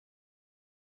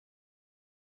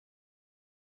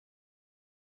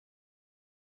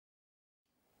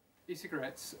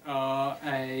E-cigarettes are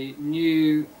a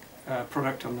new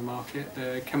product on the market.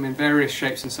 They come in various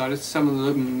shapes and sizes. Some of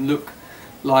them look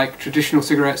like traditional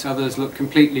cigarettes, others look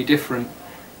completely different.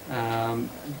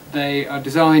 They are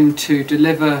designed to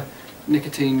deliver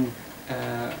nicotine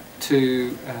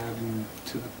to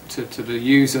the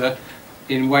user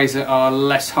in ways that are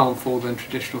less harmful than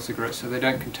traditional cigarettes, so they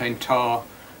don't contain tar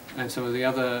and some of the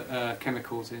other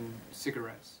chemicals in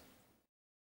cigarettes.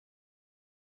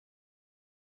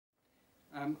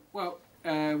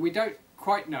 We don't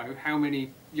quite know how many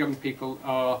young people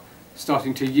are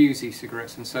starting to use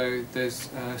e-cigarettes, and so there's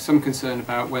some concern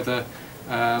about whether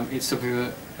it's something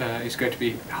that is going to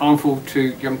be harmful to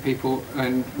young people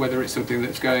and whether it's something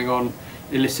that's going on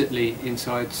illicitly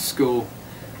inside school.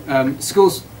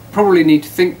 Schools probably need to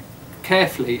think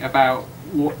carefully about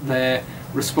what their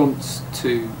response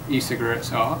to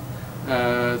e-cigarettes are.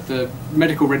 The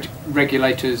medical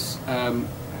regulators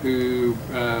who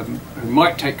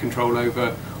might take control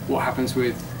over what happens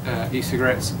with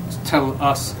e-cigarettes tell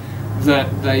us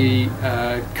that they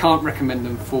can't recommend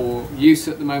them for use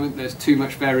at the moment. There's too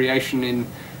much variation in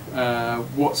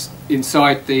what's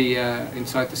inside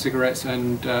the cigarettes,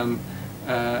 and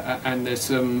there's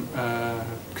some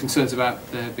concerns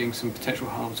about there being some potential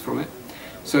harms from it.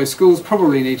 So schools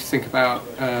probably need to think about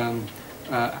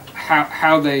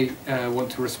how they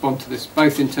want to respond to this,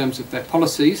 both in terms of their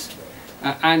policies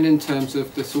and in terms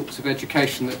of the sorts of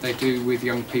education that they do with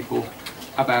young people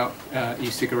about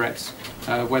e-cigarettes,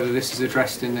 whether this is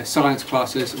addressed in their science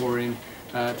classes or in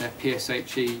their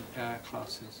PSHE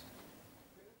classes.